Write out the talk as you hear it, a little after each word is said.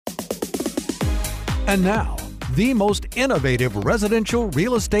And now, the most innovative residential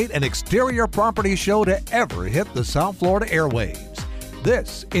real estate and exterior property show to ever hit the South Florida airwaves.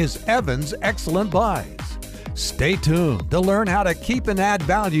 This is Evan's Excellent Buys. Stay tuned to learn how to keep and add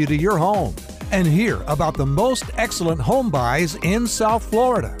value to your home and hear about the most excellent home buys in South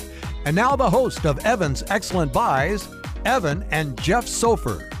Florida. And now the host of Evan's Excellent Buys, Evan and Jeff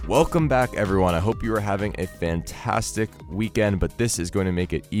Sofer. Welcome back, everyone. I hope you are having a fantastic weekend, but this is going to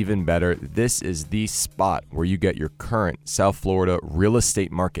make it even better. This is the spot where you get your current South Florida real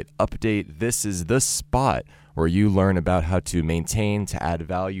estate market update. This is the spot where you learn about how to maintain, to add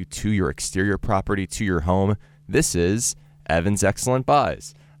value to your exterior property, to your home. This is Evan's Excellent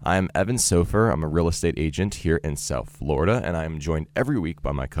Buys. I'm Evan Sofer. I'm a real estate agent here in South Florida, and I'm joined every week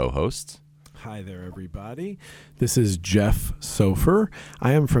by my co-host. Hi there, everybody. This is Jeff Sofer.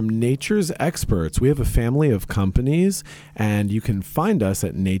 I am from Nature's Experts. We have a family of companies, and you can find us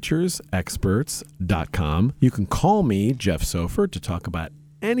at naturesexperts.com. You can call me, Jeff Sofer, to talk about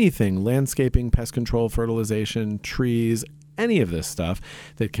anything landscaping, pest control, fertilization, trees, any of this stuff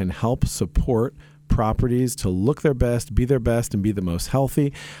that can help support properties to look their best, be the most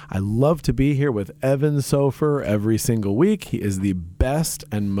healthy. I love to be here with Evan Sofer every single week. He is the best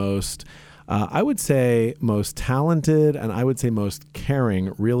and most I would say most talented and I would say most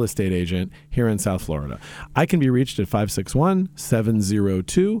caring real estate agent here in South Florida. I can be reached at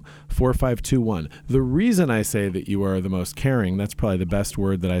 561-702-4521. The reason I say that you are the most caring, that's probably the best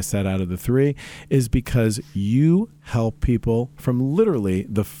word that I said out of the three, is because you help people from literally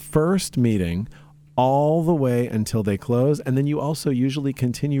the first meeting all the way until they close, and then you also usually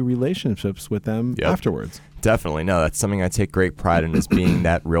continue relationships with them afterwards. Definitely. No, that's something I take great pride in, is being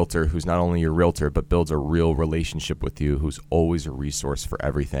that realtor who's not only your realtor, but builds a real relationship with you, who's always a resource for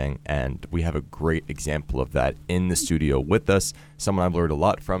everything. And we have a great example of that in the studio with us, someone I've learned a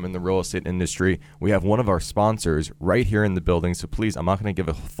lot from in the real estate industry. We have one of our sponsors right here in the building. So please, I'm not going to give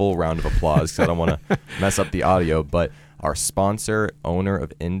a full round of applause because I don't want to mess up the audio, but our sponsor, owner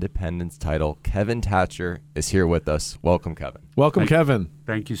of Independence Title, Kevin Thatcher, is here with us. Welcome, Kevin. Welcome, Kevin.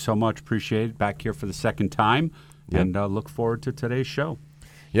 Thank you so much. Appreciate it. Back here for the second time, and look forward to today's show.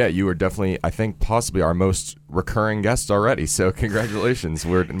 Yeah, you are definitely, I think, possibly our most recurring guest already. So congratulations.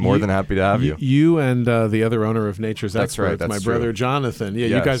 We're more than happy to have you. You and the other owner of Nature's Experts, that's my true. brother Jonathan. Yeah,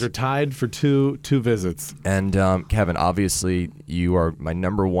 yes. You guys are tied for two visits. And Kevin, obviously, you are my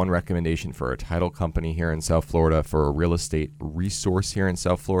number one recommendation for a title company here in South Florida, for a real estate resource here in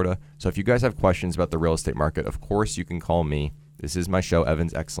South Florida. So if you guys have questions about the real estate market, of course, you can call me. This is my show,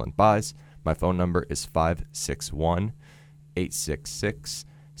 Evan's Excellent Buys. My phone number is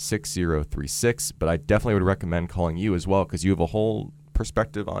 561-866-6036, but I definitely would recommend calling you as well, because you have a whole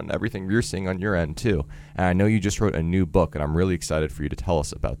perspective on everything you're seeing on your end too. And I know you just wrote a new book, and I'm really excited for you to tell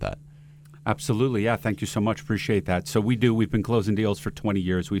us about that. Absolutely. Yeah, thank you so much. Appreciate that. So we've been closing deals for 20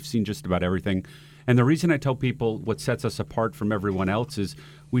 years. We've seen just about everything. And the reason I tell people what sets us apart from everyone else is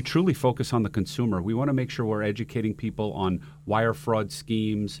we truly focus on the consumer. We want to make sure we're educating people on wire fraud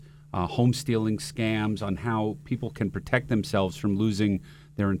schemes, home stealing scams, on how people can protect themselves from losing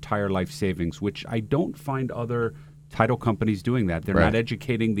their entire life savings, which I don't find other title companies doing that. They're not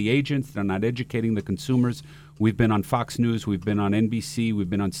educating the agents. They're not educating the consumers. We've been on Fox News. We've been on NBC. We've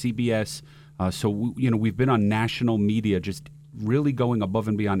been on CBS. We've been on national media, just really going above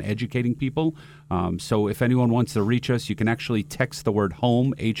and beyond educating people. So if anyone wants to reach us, you can actually text the word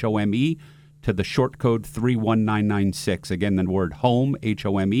HOME, HOME, to the short code 31996. Again, the word HOME,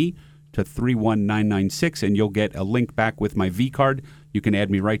 HOME, to 31996, and you'll get a link back with my V card. You can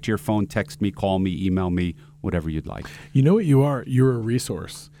add me right to your phone, text me, call me, email me, whatever you'd like. You know what you are? You're a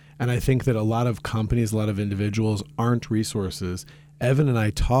resource. And I think that a lot of companies, a lot of individuals aren't resources. Evan and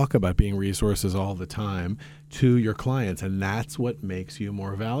I talk about being resources all the time to your clients, and that's what makes you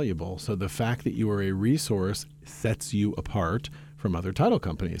more valuable. So the fact that you are a resource sets you apart from other title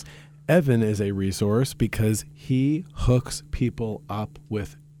companies. Evan is a resource because he hooks people up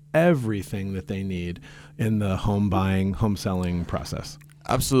with everything that they need in the home buying, home selling process.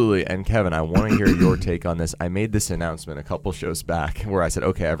 Absolutely. And Kevin, I want to hear your take on this. I made this announcement a couple shows back where I said,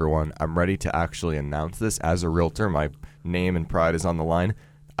 okay, everyone, I'm ready to actually announce this as a realtor. My name and pride is on the line.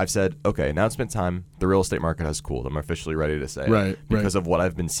 I've said, okay, announcement time. The real estate market has cooled. I'm officially ready to say it. Because of what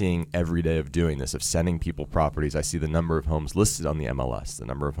I've been seeing every day of doing this, of sending people properties. I see the number of homes listed on the MLS, the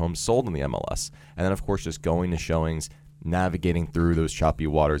number of homes sold on the MLS. And then, of course, just going to showings, navigating through those choppy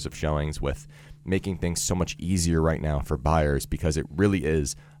waters of showings with making things so much easier right now for buyers, because it really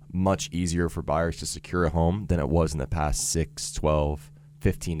is much easier for buyers to secure a home than it was in the past 6, 12,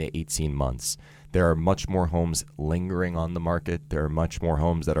 15 to 18 months. There are much more homes lingering on the market. There are much more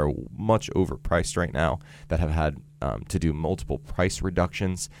homes that are much overpriced right now that have had to do multiple price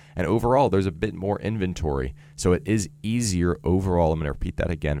reductions. And overall, there's a bit more inventory. So it is easier overall. I'm going to repeat that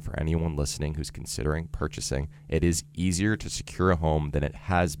again for anyone listening who's considering purchasing. It is easier to secure a home than it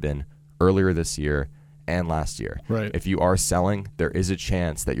has been earlier this year and last year. Right. If you are selling, there is a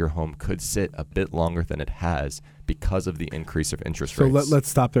chance that your home could sit a bit longer than it has because of the increase of interest rates. So let's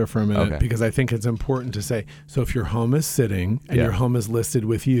stop there for a minute, Okay. because I think it's important to say, so if your home is sitting and Yeah. your home is listed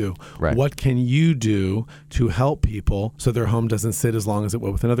with you, Right. what can you do to help people so their home doesn't sit as long as it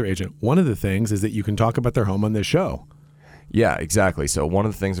will with another agent? One of the things is that you can talk about their home on this show. Yeah, exactly. So one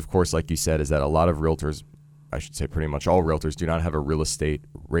of the things, of course, like you said, is that a lot of realtors, I should say pretty much all realtors, do not have a real estate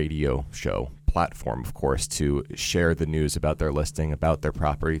radio show platform, of course, to share the news about their listing, about their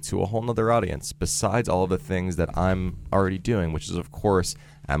property to a whole nother audience, besides all of the things that I'm already doing, which is, of course,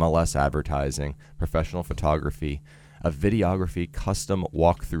 MLS advertising, professional photography, a videography custom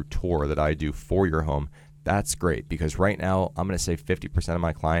walkthrough tour that I do for your home. That's great, because right now I'm going to say 50% of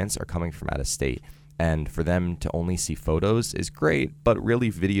my clients are coming from out of state. And for them to only see photos is great, but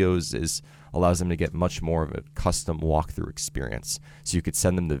really videos allows them to get much more of a custom walkthrough experience. So you could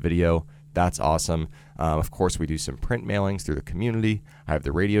send them the video. That's awesome. Of course, we do some print mailings through the community. I have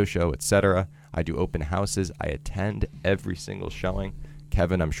the radio show, etc. I do open houses. I attend every single showing.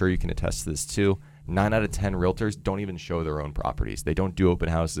 Kevin, I'm sure you can attest to this too. 9 out of 10 realtors don't even show their own properties. They don't do open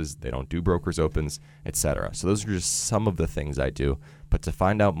houses. They don't do brokers opens, etc. So those are just some of the things I do. But to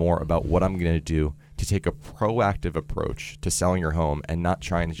find out more about what I'm going to do to take a proactive approach to selling your home and not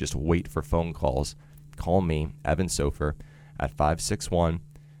trying to just wait for phone calls, call me, Evan Sofer, at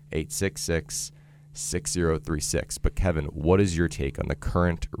 561-866-6036. But Kevin, what is your take on the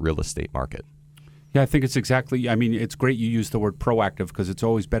current real estate market? Yeah, I think it's exactly, I mean, it's great you use the word proactive, because it's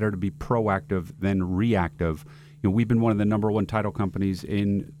always better to be proactive than reactive. You know, we've been one of the number one title companies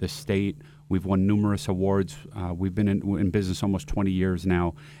in the state. We've won numerous awards. We've been in business almost 20 years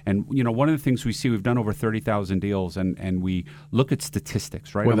now. And, you know, one of the things we see, we've done over 30,000 deals, and we look at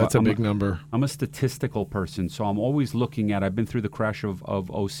statistics, right? Well, that's a big number. I'm a statistical person, so I'm always looking at, I've been through the crash of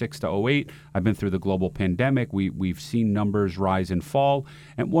 06 to 08. I've been through the global pandemic. We've seen numbers rise and fall.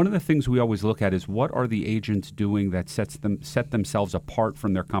 And one of the things we always look at is, what are the agents doing that set themselves apart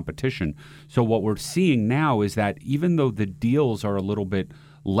from their competition? So what we're seeing now is that even though the deals are a little bit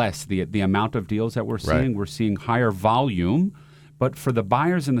less, the amount of deals that we're seeing, Right. we're seeing higher volume. But for the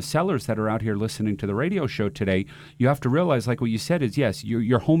buyers and the sellers that are out here listening to the radio show today, you have to realize, like what you said, is yes,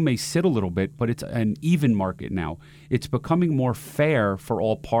 your home may sit a little bit, but it's an even market now. It's becoming more fair for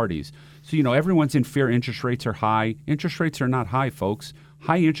all parties. So, you know, everyone's in fear interest rates are high. Interest rates are not high, folks.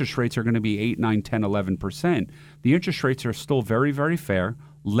 High interest rates are going to be 8, 9, 10, 11%. The interest rates are still very, very fair.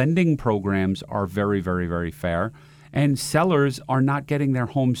 Lending programs are very, very, very fair. And sellers are not getting their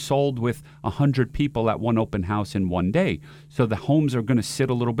homes sold with 100 people at one open house in one day. So the homes are going to sit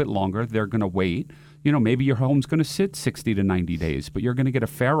a little bit longer. They're going to wait. You know, maybe your home's going to sit 60 to 90 days, but you're going to get a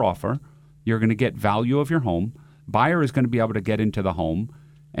fair offer. You're going to get value of your home. Buyer is going to be able to get into the home.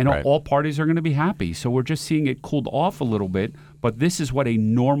 And Right. all parties are going to be happy. So we're just seeing it cooled off a little bit. But this is what a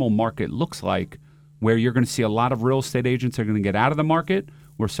normal market looks like, where you're going to see a lot of real estate agents are going to get out of the market,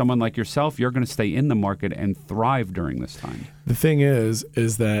 where someone like yourself, you're going to stay in the market and thrive during this time. The thing is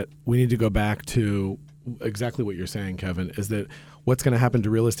that we need to go back to exactly what you're saying, Kevin, is that what's going to happen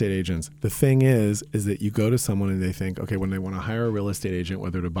to real estate agents? The thing is that you go to someone and they think, okay, when they want to hire a real estate agent,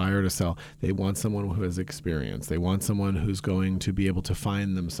 whether to buy or to sell, they want someone who has experience. They want someone who's going to be able to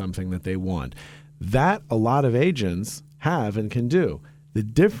find them something that they want. That a lot of agents have and can do. The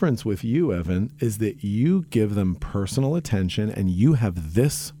difference with you, Evan, is that you give them personal attention, and you have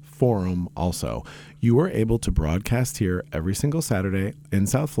this forum also. You are able to broadcast here every single Saturday in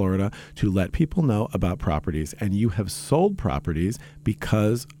South Florida to let people know about properties, and you have sold properties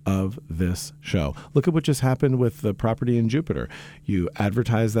because of this show. Look at what just happened with the property in Jupiter. You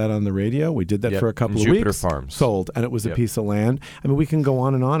advertised that on the radio. We did that Yep. for a couple of Jupiter weeks. Farms. Sold, and it was a Yep. piece of land. I mean, we can go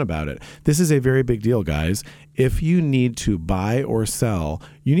on and on about it. This is a very big deal, guys. If you need to buy or sell,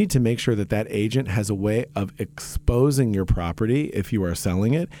 you need to make sure that that agent has a way of exposing your property if you are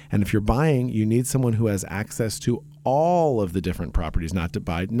selling it. And if you're buying, you need someone who has access to all of the different properties, not to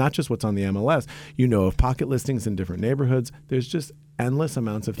buy, not just what's on the MLS. You know of pocket listings in different neighborhoods. There's just endless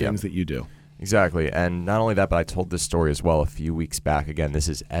amounts of things that you do. Exactly. And not only that, but I told this story as well a few weeks back. Again, this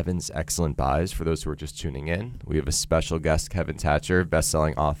is Evan's Excellent Buys. For those who are just tuning in, we have a special guest, Kevin Thatcher,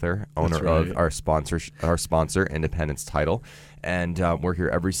 best-selling author, owner right. of our sponsor, Independence Title. And we're here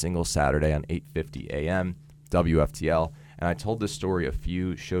every single Saturday on 8:50 a.m., WFTL. And I told this story a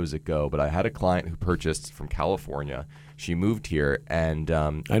few shows ago, but I had a client who purchased from California. She moved here, and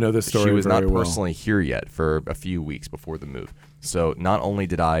I know this story she was very not well. personally here yet for a few weeks before the move. So not only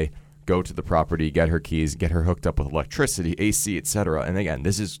did I go to the property, get her keys, get her hooked up with electricity, AC, etc. And again,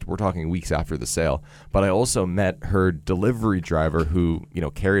 we're talking weeks after the sale. But I also met her delivery driver who,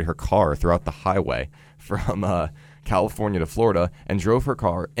 carried her car throughout the highway from California to Florida and drove her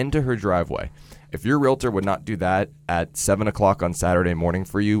car into her driveway. If your realtor would not do that at 7 o'clock on Saturday morning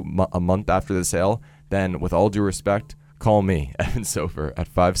for you a month after the sale, then with all due respect, call me, Evan Sofer,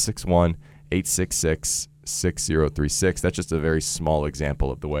 at 561-866-6036. That's just a very small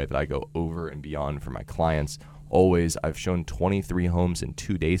example of the way that I go over and beyond for my clients. Always, I've shown 23 homes in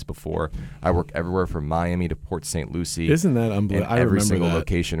 2 days before. I work everywhere from Miami to Port St. Lucie. Isn't that unbelievable? Every single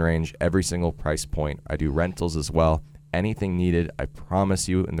location range, every single price point. I do rentals as well. Anything needed, I promise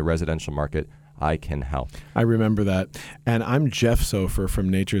you, in the residential market, I can help. I remember that. And I'm Jeff Sofer from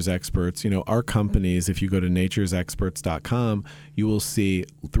Nature's Experts. Our companies, if you go to naturesexperts.com, you will see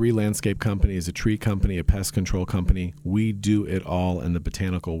 3 landscape companies, a tree company, a pest control company. We do it all in the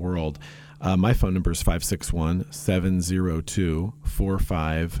botanical world. My phone number is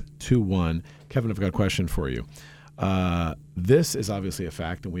 561-702-4521. Kevin, I've got a question for you. This is obviously a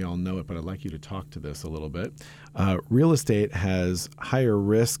fact, and we all know it, but I'd like you to talk to this a little bit. Real estate has higher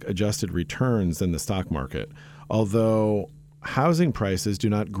risk-adjusted returns than the stock market. Although housing prices do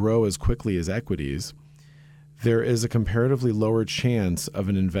not grow as quickly as equities, there is a comparatively lower chance of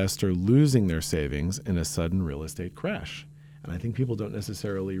an investor losing their savings in a sudden real estate crash. And I think people don't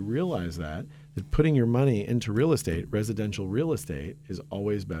necessarily realize that putting your money into real estate, residential real estate, is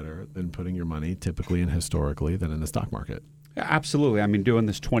always better than putting your money typically and historically than in the stock market. Absolutely. I mean, doing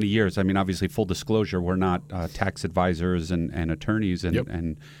this 20 years, obviously, full disclosure, we're not tax advisors and attorneys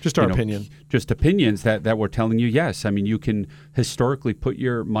and just our opinion. Just opinions that we're telling you, yes. You can historically put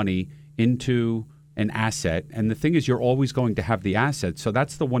your money into an asset, and the thing is, you're always going to have the asset. So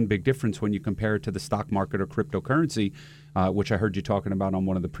that's the one big difference when you compare it to the stock market or cryptocurrency, which I heard you talking about on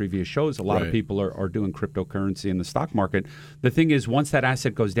one of the previous shows. A lot of people are doing cryptocurrency in the stock market. The thing is, once that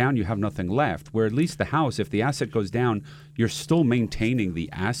asset goes down, you have nothing left. Where at least the house, if the asset goes down, you're still maintaining the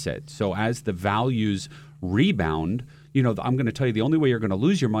asset. So as the values rebound, I'm going to tell you the only way you're going to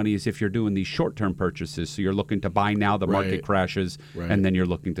lose your money is if you're doing these short-term purchases. So you're looking to buy now, the market crashes, and then you're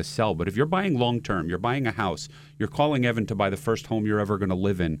looking to sell. But if you're buying long-term, you're buying a house, you're calling Evan to buy the first home you're ever going to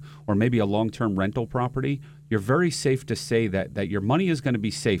live in, or maybe a long-term rental property, you're very safe to say that your money is going to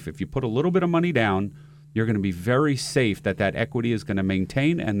be safe. If you put a little bit of money down, you're going to be very safe that equity is going to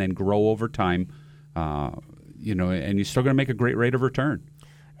maintain and then grow over time, and you're still going to make a great rate of return.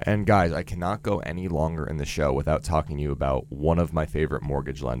 And guys, I cannot go any longer in the show without talking to you about one of my favorite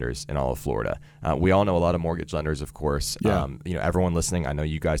mortgage lenders in all of Florida. We all know a lot of mortgage lenders, of course. Yeah. Everyone listening, I know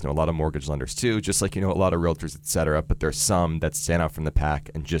you guys know a lot of mortgage lenders too, just like you know a lot of realtors, et cetera. But there's some that stand out from the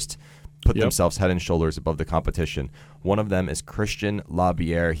pack and just put themselves head and shoulders above the competition. One of them is Christian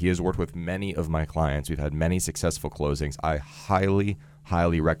Labiere. He has worked with many of my clients. We've had many successful closings. I highly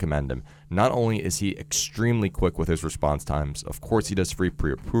recommend him. Not only is he extremely quick with his response times, of course he does free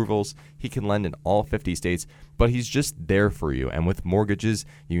pre-approvals, he can lend in all 50 states, but he's just there for you. And with mortgages,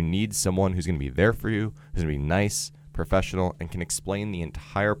 you need someone who's going to be there for you, who's going to be nice, professional, and can explain the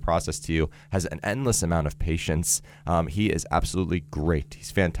entire process to you, has an endless amount of patience. He is absolutely great.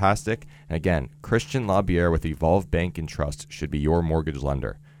 He's fantastic. And again, Christian Labiere with Evolve Bank and Trust should be your mortgage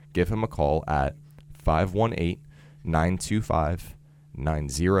lender. Give him a call at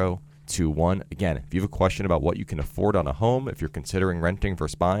 518-925-9021. Again, if you have a question about what you can afford on a home, if you're considering renting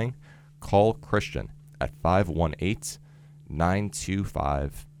versus buying, call Christian at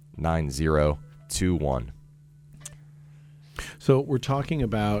 518-925-9021. So we're talking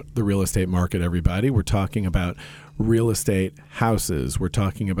about the real estate market, everybody. We're talking about real estate houses. We're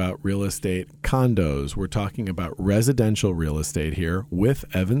talking about real estate condos. We're talking about residential real estate here with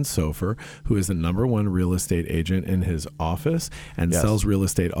Evan Sofer, who is the #1 real estate agent in his office and sells real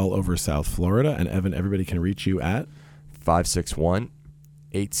estate all over South Florida. And Evan, everybody can reach you at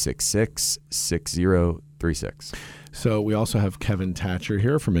 561-866-6036. So we also have Kevin Thatcher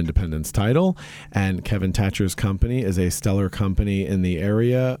here from Independence Title, and Kevin Thatcher's company is a stellar company in the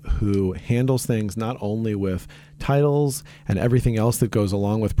area who handles things not only with titles and everything else that goes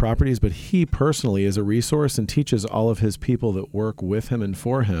along with properties, but he personally is a resource and teaches all of his people that work with him and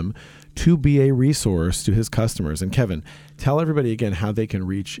for him to be a resource to his customers. And Kevin, tell everybody again how they can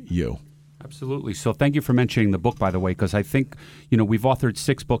reach you. Absolutely. So thank you for mentioning the book, by the way, because I think, we've authored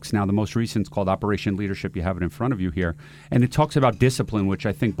 6 books now. The most recent is called Operation Leadership. You have it in front of you here. And it talks about discipline, which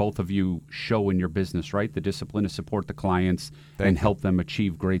I think both of you show in your business, right? The discipline to support the clients and help them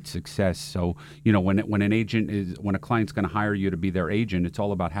achieve great success. So, when a client's going to hire you to be their agent, it's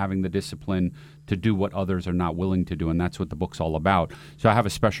all about having the discipline to do what others are not willing to do. And that's what the book's all about. So I have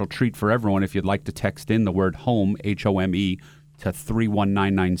a special treat for everyone. If you'd like to text in the word HOME, HOME, to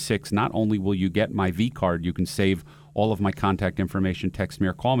 31996. Not only will you get my V card, you can save all of my contact information, text me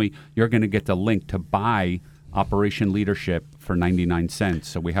or call me. You're going to get the link to buy Operation Leadership for 99 cents.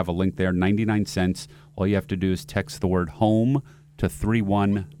 So we have a link there, 99 cents. All you have to do is text the word HOME to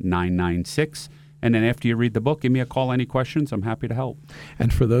 31996. And then after you read the book, give me a call. Any questions? I'm happy to help.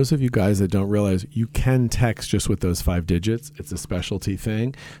 And for those of you guys that don't realize, you can text just with those 5 digits. It's a specialty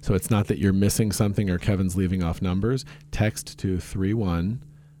thing. So it's not that you're missing something or Kevin's leaving off numbers. Text to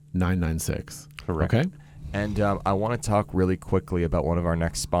 31996. Correct. Okay? And I want to talk really quickly about one of our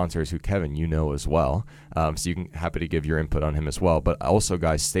next sponsors, who, Kevin, you know as well. So you can happy to give your input on him as well. But also,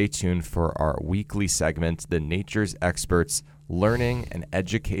 guys, stay tuned for our weekly segment, the Nature's Experts Learning and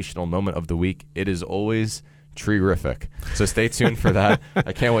Educational Moment of the Week. It is always terrific. So stay tuned for that.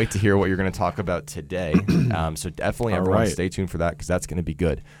 I can't wait to hear what you're going to talk about today. So definitely everyone stay tuned for that, because that's going to be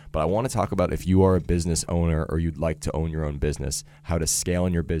good. But I want to talk about, if you are a business owner or you'd like to own your own business, how to scale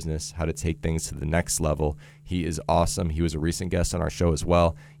in your business, how to take things to the next level. He is awesome. He was a recent guest on our show as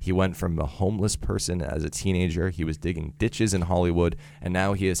well. He went from a homeless person as a teenager. He was digging ditches in Hollywood, and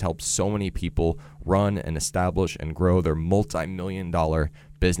now he has helped so many people run and establish and grow their multi-million-dollar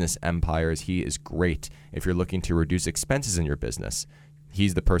business empires. He is great if you're looking to reduce expenses in your business.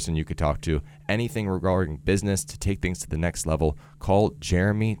 He's the person you could talk to. Anything regarding business to take things to the next level, call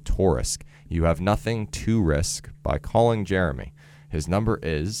Jeremy Torisk. You have nothing to risk by calling Jeremy. His number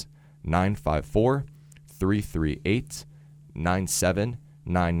is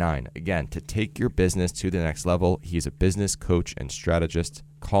 954-338-9799. Again, to take your business to the next level, he's a business coach and strategist.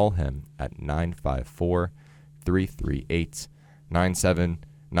 Call him at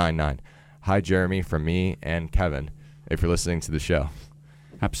 954-338-9799. Hi, Jeremy, from me and Kevin, if you're listening to the show.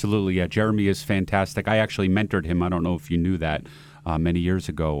 Absolutely. Yeah, Jeremy is fantastic. I actually mentored him. I don't know if you knew that, many years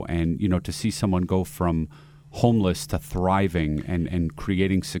ago. And, to see someone go from homeless to thriving and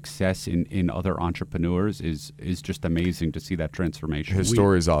creating success in other entrepreneurs is just amazing to see that transformation. His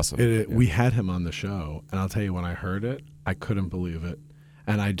story is awesome. We had him on the show, and I'll tell you, when I heard it, I couldn't believe it.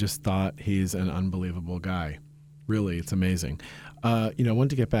 And I just thought he's an unbelievable guy. Really, it's amazing. I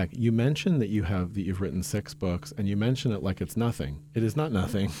want to get back. You mentioned that you've written 6 books, and you mention it like it's nothing. It is not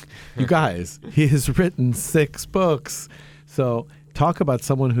nothing. You guys, he has written 6 books. So talk about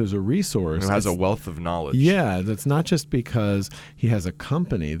someone who's a resource. Who has a wealth of knowledge. Yeah, that's not just because he has a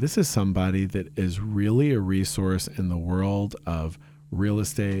company. This is somebody that is really a resource in the world of real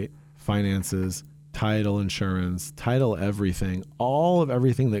estate, finances, title insurance, title everything, all of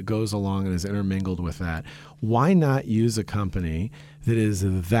everything that goes along and is intermingled with that. Why not use a company that is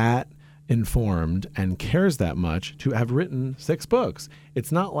that informed and cares that much to have written 6 books?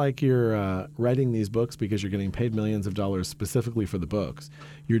 It's not like you're writing these books because you're getting paid millions of dollars specifically for the books.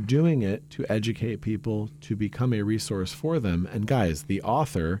 You're doing it to educate people, to become a resource for them. And guys, the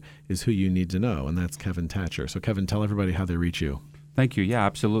author is who you need to know, and that's Kevin Thatcher. So Kevin, tell everybody how they reach you. Thank you. Yeah,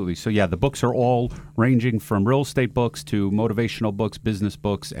 absolutely. So the books are all ranging from real estate books to motivational books, business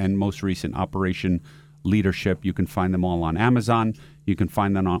books, and most recent Operation Leadership. You can find them all on Amazon. You can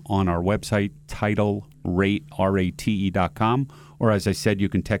find them on our website, TitleRate.com. Or as I said, you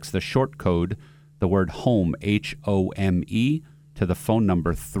can text the short code, the word HOME, HOME, to the phone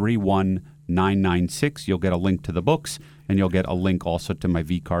number 31996. You'll get a link to the books, and you'll get a link also to my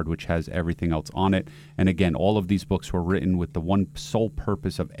V card, which has everything else on it. And again, all of these books were written with the one sole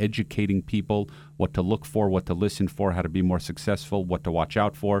purpose of educating people what to look for, what to listen for, how to be more successful, what to watch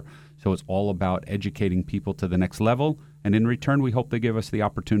out for. So it's all about educating people to the next level. And in return, we hope they give us the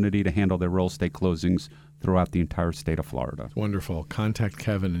opportunity to handle their real estate closings throughout the entire state of Florida. Wonderful. Contact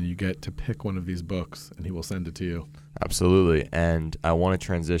Kevin and you get to pick one of these books and he will send it to you. Absolutely. And I want to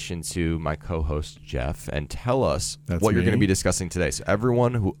transition to my co-host, Jeff, and tell us what you're going to be discussing today. So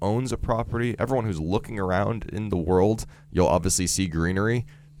everyone who owns a property, everyone who's looking around in the world, you'll obviously see greenery.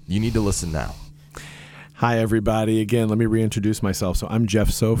 You need to listen now. Hi, everybody. Again, let me reintroduce myself. So I'm Jeff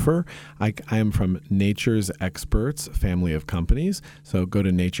Sofer. I am from Nature's Experts family of companies. So go to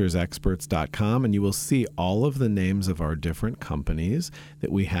naturesexperts.com and you will see all of the names of our different companies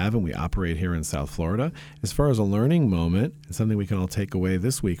that we have and we operate here in South Florida. As far as a learning moment, and something we can all take away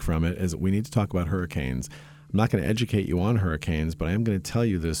this week from it, is we need to talk about hurricanes. I'm not going to educate you on hurricanes, but I am going to tell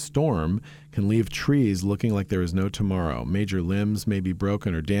you this storm can leave trees looking like there is no tomorrow. Major limbs may be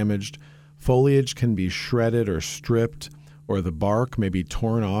broken or damaged. Foliage can be shredded or stripped, or the bark may be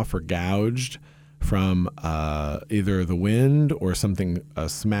torn off or gouged from either the wind or something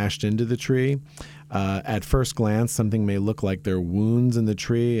smashed into the tree. At first glance, something may look like there are wounds in the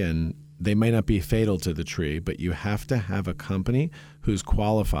tree, and they may not be fatal to the tree, but you have to have a company who's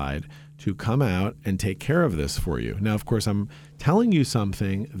qualified to come out and take care of this for you. Now, of course, I'm telling you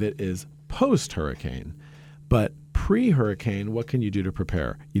something that is post-hurricane, but pre-hurricane, what can you do to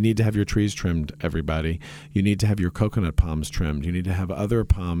prepare? You need to have your trees trimmed, everybody. You need to have your coconut palms trimmed. You need to have other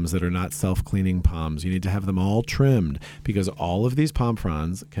palms that are not self-cleaning palms. You need to have them all trimmed, because all of these palm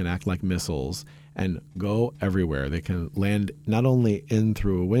fronds can act like missiles and go everywhere. They can land not only in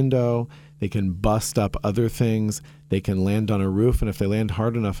through a window, they can bust up other things. They can land on a roof, and if they land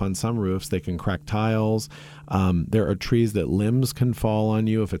hard enough on some roofs, they can crack tiles. There are trees that limbs can fall on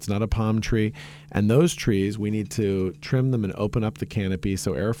you if it's not a palm tree. And those trees, we need to trim them and open up the canopy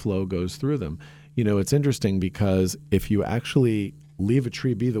so airflow goes through them. You know, it's interesting because if you actually leave a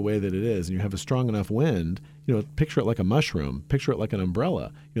tree be the way that it is and you have a strong enough wind, you know, picture it like a mushroom, picture it like an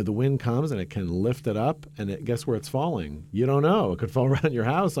umbrella. You know, the wind comes and it can lift it up, and guess where it's falling? You don't know. It could fall around your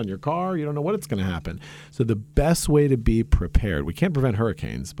house, on your car. You don't know what it's going to happen. So the best way to be prepared, we can't prevent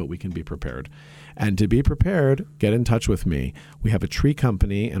hurricanes, but we can be prepared. And to be prepared, get in touch with me. We have a tree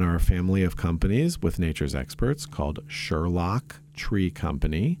company in our family of companies with nature's experts called Sherlock Tree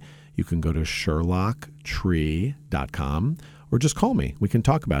Company. You can go to sherlocktree.com. Or just call me. We can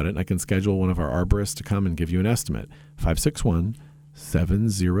talk about it, and I can schedule one of our arborists to come and give you an estimate.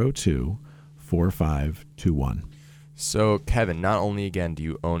 561-702-4521. So, Kevin, not only, again, do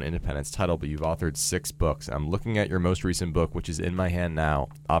you own Independence Title, but you've authored 6 books. I'm looking at your most recent book, which is in my hand now,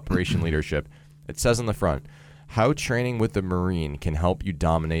 Operation Leadership. It says on the front, how training with the Marine can help you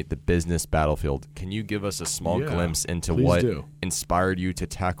dominate the business battlefield. Can you give us a small glimpse into what inspired you to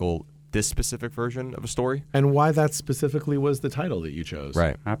tackle this specific version of a story? And why that specifically was the title that you chose.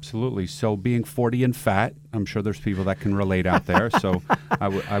 Right. Absolutely. So being 40 and fat, I'm sure there's people that can relate out there. So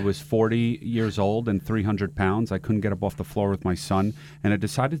I was 40 years old and 300 pounds. I couldn't get up off the floor with my son. And I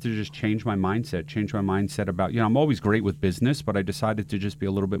decided to just change my mindset about, I'm always great with business, but I decided to just be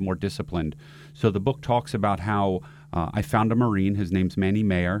a little bit more disciplined. So the book talks about how I found a Marine. His name's Manny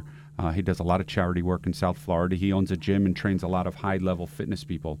Mayer. He does a lot of charity work in South Florida. He owns a gym and trains a lot of high-level fitness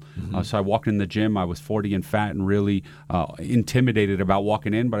people. So I walked in the gym. I was 40 and fat and really intimidated about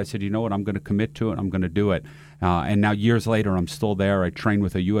walking in, but I said, you know what, I'm going to commit to it. I'm going to do it. And now years later, I'm still there. I train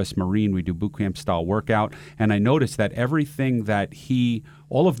with a U.S. Marine. We do boot camp style workout. And I noticed that everything that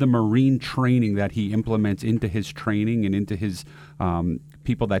all of the Marine training that he implements into his training and into his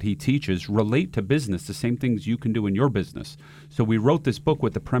people that he teaches relate to business, the same things you can do in your business. So we wrote this book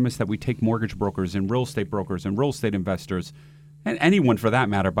with the premise that we take mortgage brokers and real estate investors, and anyone for that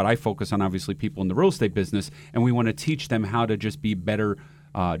matter, but I focus on obviously people in the real estate business, and we want to teach them how to just be better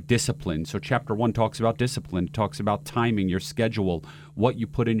disciplined. So chapter 1 talks about discipline, talks about timing, your schedule, what you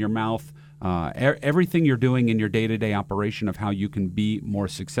put in your mouth, everything you're doing in your day-to-day operation of how you can be more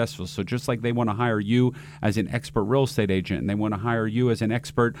successful. So just like they want to hire you as an expert real estate agent and they want to hire you as an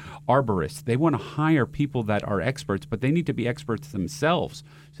expert arborist, they want to hire people that are experts, but they need to be experts themselves.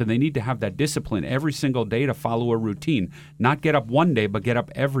 So they need to have that discipline every single day to follow a routine, not get up one day, but get up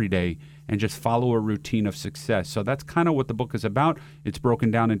every day and just follow a routine of success. So that's kind of what the book is about. It's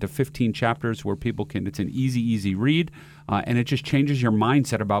broken down into 15 chapters where people it's an easy read, and it just changes your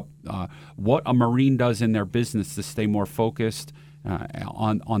mindset about what a Marine does in their business to stay more focused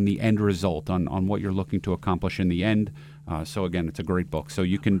on the end result, on what you're looking to accomplish in the end. So again, it's a great book. So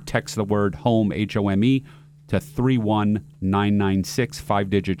you can text the word HOME, HOME, to 31996,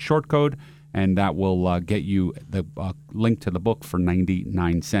 5-digit short code, and that will get you the link to the book for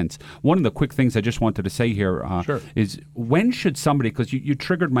 99 cents. One of the quick things I just wanted to say here is when should somebody, because you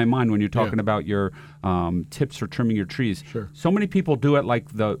triggered my mind when you're talking about your tips for trimming your trees. Sure. So many people do it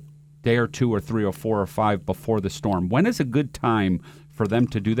like the day or 2 or 3 or 4 or 5 before the storm. When is a good time for them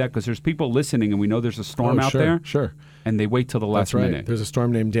to do that? Because there's people listening, and we know there's a storm out there. Sure. And they wait till the last minute. There's a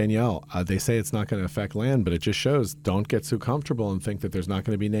storm named Danielle. They say it's not going to affect land, but it just shows don't get too comfortable and think that there's not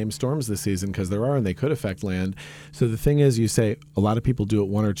going to be named storms this season, because there are, and they could affect land. So the thing is, you say a lot of people do it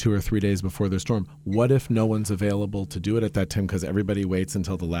 1 or 2 or 3 days before their storm. What if no one's available to do it at that time because everybody waits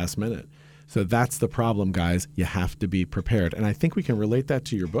until the last minute? So that's the problem, guys. You have to be prepared. And I think we can relate that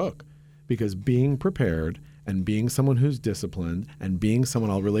to your book, because being prepared and being someone who's disciplined and being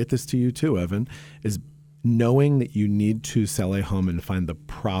someone, I'll relate this to you too, Evan, is knowing that you need to sell a home and find the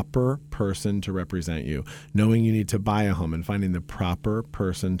proper person to represent you, knowing you need to buy a home and finding the proper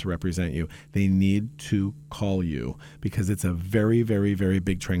person to represent you, they need to call you because it's a very, very, very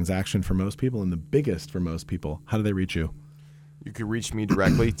big transaction for most people and the biggest for most people. How do they reach you? You could reach me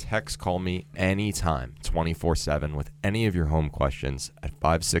directly, text, call me anytime, 24/7 with any of your home questions at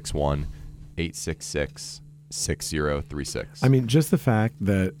 561-866-6036. I mean, just the fact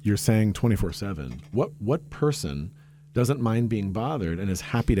that you're saying 24/7, what person doesn't mind being bothered and is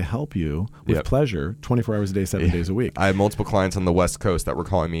happy to help you with pleasure 24 hours a day, 7 days a week? I have multiple clients on the West Coast that were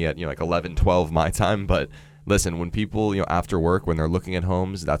calling me at like 11, 12 my time, but listen, when people, after work, when they're looking at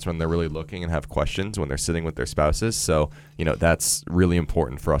homes, that's when they're really looking and have questions when they're sitting with their spouses. So, that's really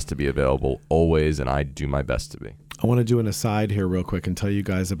important for us to be available always, and I do my best to be. I want to do an aside here real quick and tell you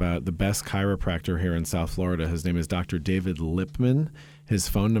guys about the best chiropractor here in South Florida. His name is Dr. David Lipman. His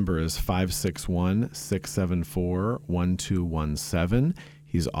phone number is 561-674-1217.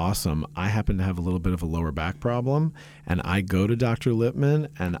 He's awesome. I happen to have a little bit of a lower back problem, and I go to Dr. Lipman,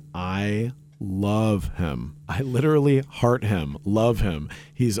 and I love him. I literally heart him, love him.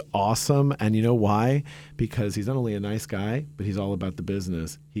 He's awesome. And you know why? Because he's not only a nice guy, but he's all about the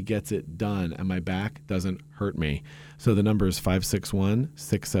business. He gets it done, and my back doesn't hurt me. So the number is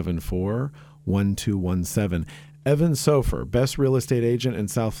 561-674-1217. Evan Sofer, best real estate agent in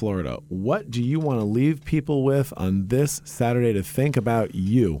South Florida. What do you want to leave people with on this Saturday to think about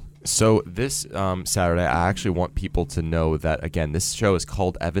you? So this Saturday, I actually want people to know that, again, this show is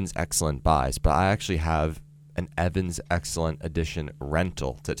called Evan's Excellent Buys, but I actually have an Evan's Excellent Edition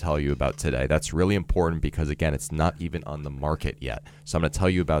rental to tell you about today. That's really important because, again, it's not even on the market yet. So I'm going to tell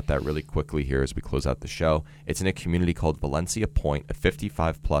you about that really quickly here as we close out the show. It's in a community called Valencia Point, a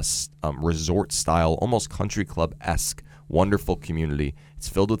 55-plus resort-style, almost country club-esque, wonderful community. It's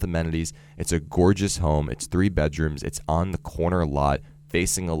filled with amenities. It's a gorgeous home. It's 3 bedrooms. It's on the corner lot,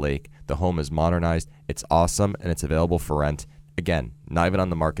 facing a lake. The home is modernized. It's awesome, and it's available for rent. Again, not even on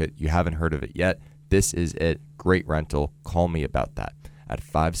the market. You haven't heard of it yet. This is it. Great rental. Call me about that at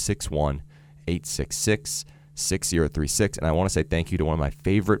 561-866-6036. And I want to say thank you to one of my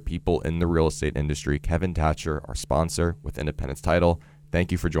favorite people in the real estate industry, Kevin Thatcher, our sponsor with Independence Title.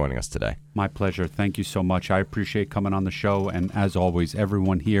 Thank you for joining us today. My pleasure. Thank you so much. I appreciate coming on the show. And as always,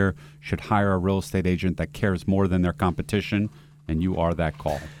 everyone here should hire a real estate agent that cares more than their competition. And you are that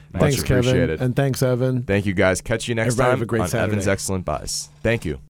call. Thanks, Much appreciated. Kevin. And thanks, Evan. Thank you, guys. Catch you next Everybody time have a great on Saturday. Evan's Excellent Buys. Thank you.